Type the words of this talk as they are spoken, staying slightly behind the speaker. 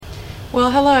Well,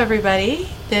 hello everybody.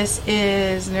 This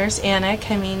is Nurse Anna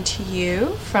coming to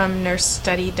you from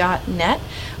nursestudy.net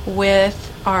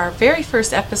with our very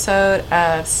first episode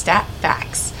of Stat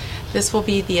Facts. This will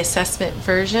be the assessment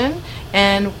version,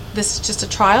 and this is just a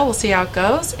trial. We'll see how it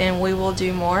goes, and we will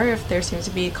do more if there seems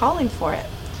to be a calling for it.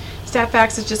 Stat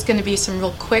Facts is just going to be some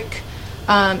real quick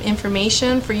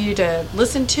information for you to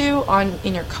listen to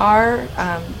in your car,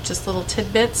 just little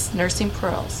tidbits, nursing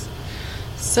pearls.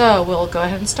 So we'll go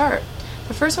ahead and start.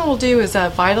 The first one we'll do is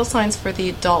vital signs for the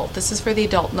adult. This is for the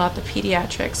adult, not the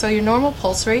pediatric. So your normal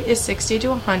pulse rate is 60 to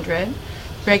 100,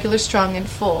 regular, strong, and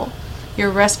full. Your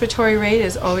respiratory rate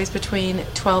is always between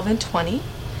 12 and 20.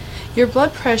 Your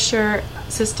blood pressure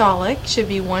systolic should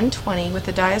be 120 with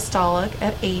a diastolic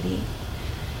at 80.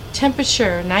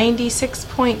 Temperature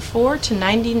 96.4 to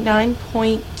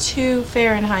 99.2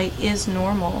 Fahrenheit is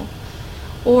normal,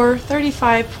 or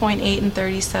 35.8 and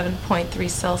 37.3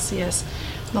 Celsius.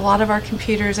 A lot of our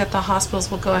computers at the hospitals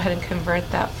will go ahead and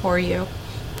convert that for you.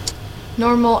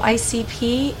 Normal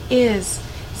ICP is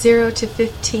 0 to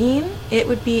 15. It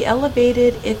would be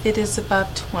elevated if it is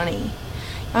above 20.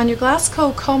 On your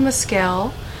Glasgow Coma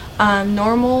Scale,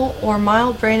 normal or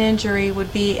mild brain injury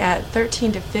would be at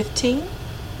 13 to 15.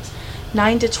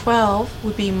 9 to 12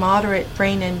 would be moderate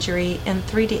brain injury, and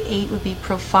 3 to 8 would be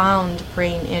profound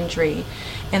brain injury.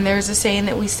 And there's a saying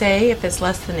that we say, if it's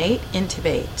less than 8,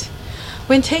 intubate.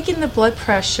 When taking the blood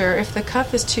pressure, if the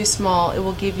cuff is too small, it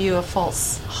will give you a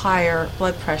false higher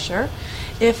blood pressure.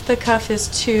 If the cuff is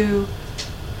too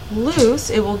loose,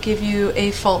 it will give you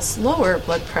a false lower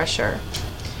blood pressure.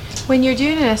 When you're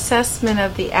doing an assessment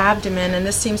of the abdomen, and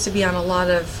this seems to be on a lot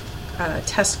of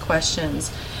test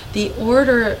questions, the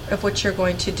order of what you're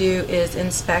going to do is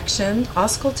inspection,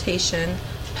 auscultation,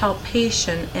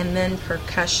 palpation, and then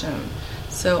percussion.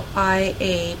 So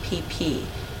IAPP.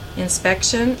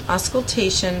 Inspection,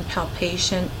 auscultation,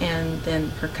 palpation, and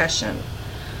then percussion.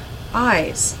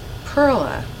 Eyes,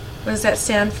 PERLA. What does that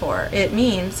stand for? It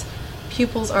means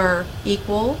pupils are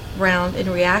equal, round, and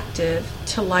reactive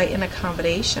to light and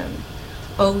accommodation.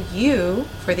 OU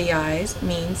for the eyes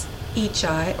means each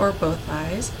eye or both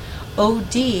eyes.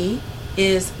 OD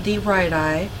is the right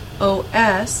eye.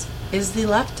 OS is the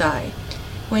left eye.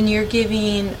 When you're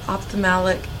giving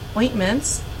ophthalmic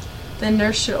ointments, the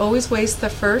nurse should always waste the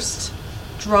first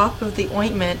drop of the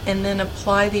ointment and then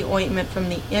apply the ointment from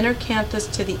the inner canthus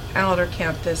to the outer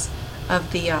canthus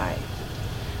of the eye.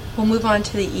 We'll move on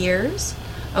to the ears.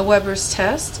 A Weber's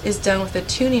test is done with a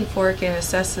tuning fork and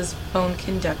assesses bone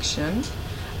conduction.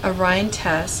 A Rhine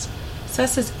test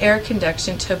assesses air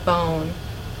conduction to bone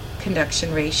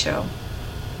conduction ratio.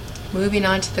 Moving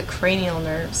on to the cranial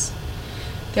nerves.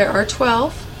 There are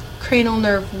 12. Cranial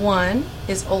nerve 1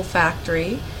 is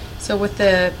olfactory. So with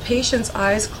the patient's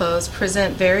eyes closed,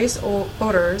 present various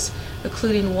odors,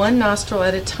 including one nostril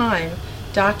at a time.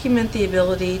 Document the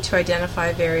ability to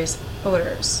identify various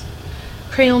odors.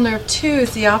 Cranial nerve 2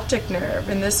 is the optic nerve,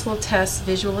 and this will test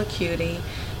visual acuity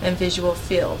and visual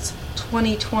fields.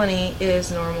 20/20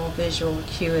 is normal visual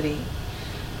acuity.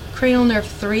 Cranial nerve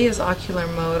 3 is ocular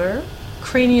motor.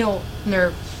 Cranial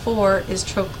nerve 4 is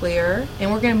trochlear,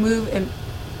 and we're going to move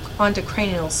on to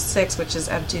cranial 6, which is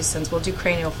abducens. We'll do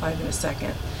cranial 5 in a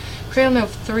second. Cranial nerve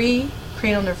 3,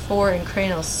 cranial nerve 4, and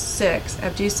cranial 6,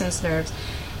 abducens nerves,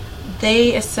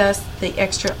 they assess the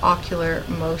extraocular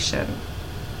motion.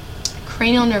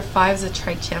 Cranial nerve 5 is a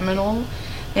trigeminal,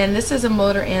 and this is a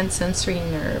motor and sensory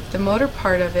nerve. The motor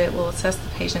part of it will assess the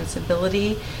patient's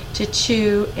ability to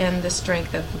chew and the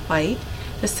strength of the bite.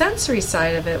 The sensory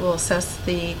side of it will assess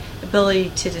the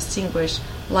ability to distinguish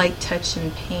light, touch,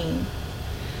 and pain.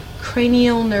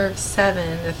 Cranial nerve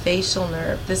 7, the facial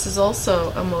nerve. This is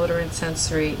also a motor and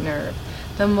sensory nerve.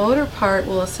 The motor part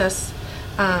will assess,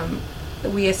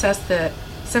 we assess the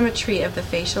symmetry of the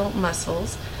facial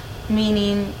muscles,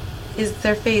 meaning is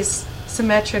their face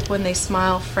symmetric when they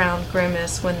smile, frown,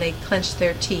 grimace, when they clench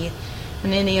their teeth,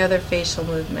 and any other facial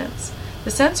movements.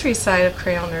 The sensory side of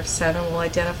cranial nerve 7 will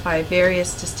identify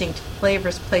various distinct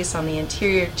flavors placed on the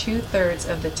anterior 2/3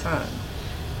 of the tongue.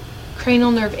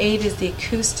 Cranial nerve 8 is the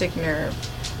acoustic nerve.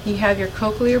 You have your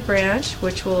cochlear branch,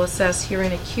 which will assess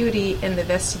hearing acuity, and the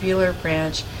vestibular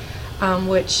branch,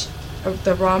 which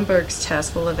the Romberg's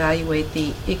test will evaluate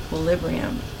the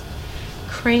equilibrium.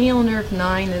 Cranial nerve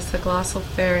 9 is the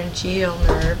glossopharyngeal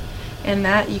nerve, and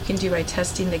that you can do by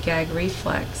testing the gag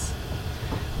reflex.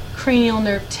 Cranial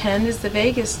nerve 10 is the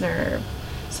vagus nerve.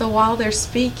 So while they're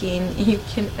speaking, you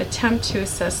can attempt to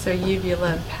assess their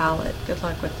uvula and palate. Good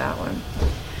luck with that one.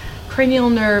 Cranial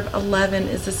nerve 11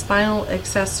 is the spinal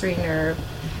accessory nerve.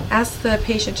 Ask the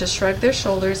patient to shrug their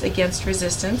shoulders against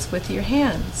resistance with your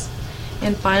hands.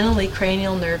 And finally,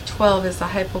 cranial nerve 12 is the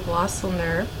hypoglossal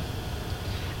nerve.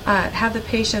 Have the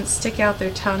patient stick out their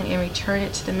tongue and return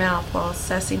it to the mouth while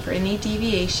assessing for any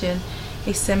deviation,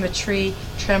 asymmetry,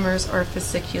 tremors, or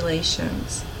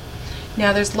fasciculations.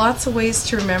 Now, there's lots of ways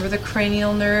to remember the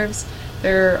cranial nerves.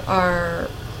 There are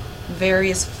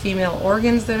various female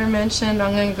organs that are mentioned.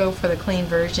 I'm going to go for the clean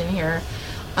version here.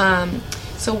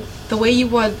 So the way you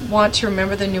would want to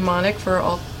remember the mnemonic for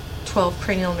all 12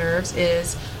 cranial nerves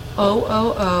is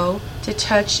O-O-O, to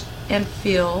touch and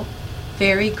feel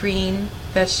very green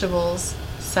vegetables,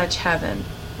 such heaven.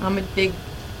 I'm a big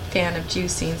fan of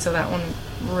juicing, so that one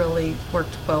really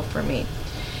worked well for me.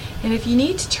 And if you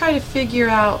need to try to figure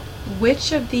out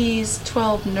which of these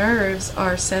 12 nerves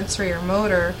are sensory or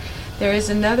motor, there is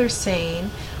another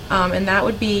saying, and that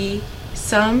would be,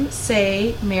 some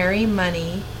say marry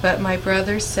money, but my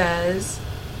brother says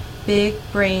big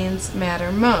brains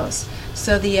matter most.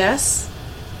 So the S,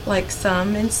 like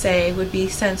some and say, would be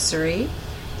sensory.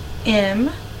 M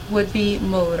would be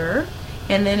motor.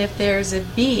 And then if there's a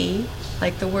B,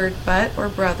 like the word but or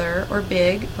brother or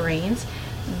big, brains,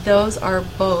 those are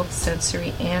both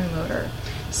sensory and motor.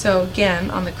 So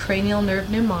again, on the cranial nerve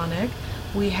mnemonic,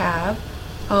 we have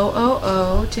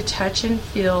O-O-O, to touch and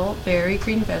feel very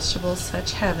green vegetables,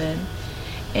 such heaven.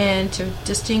 And to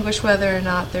distinguish whether or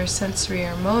not they're sensory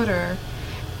or motor,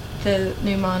 the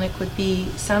mnemonic would be,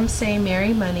 some say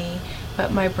marry money,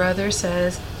 but my brother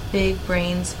says big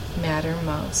brains matter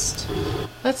most.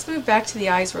 Let's move back to the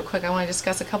eyes real quick. I want to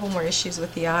discuss a couple more issues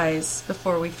with the eyes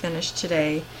before we finish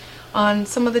today. On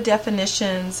some of the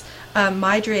definitions,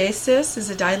 mydriasis is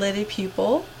a dilated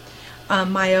pupil.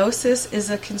 Meiosis is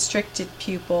a constricted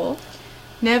pupil.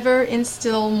 Never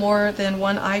instill more than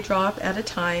one eye drop at a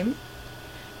time.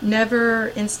 Never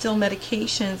instill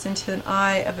medications into an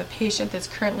eye of a patient that's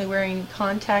currently wearing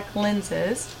contact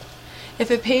lenses. If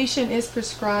a patient is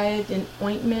prescribed an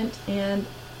ointment and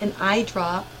an eye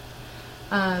drop,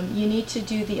 you need to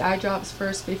do the eye drops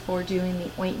first before doing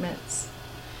the ointments.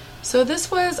 So this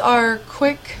was our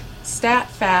quick stat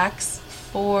facts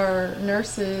for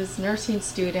nurses, nursing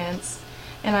students,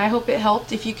 and I hope it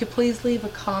helped. If you could please leave a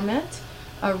comment,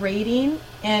 a rating,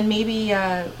 and maybe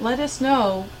let us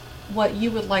know what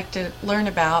you would like to learn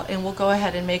about, and we'll go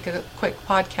ahead and make a quick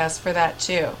podcast for that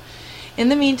too. In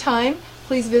the meantime,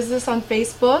 please visit us on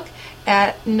Facebook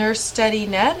at Nurse Study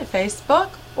Net at Facebook,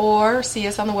 or see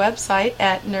us on the website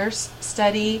at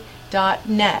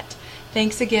nursestudy.net.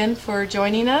 Thanks again for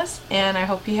joining us, and I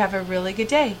hope you have a really good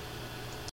day.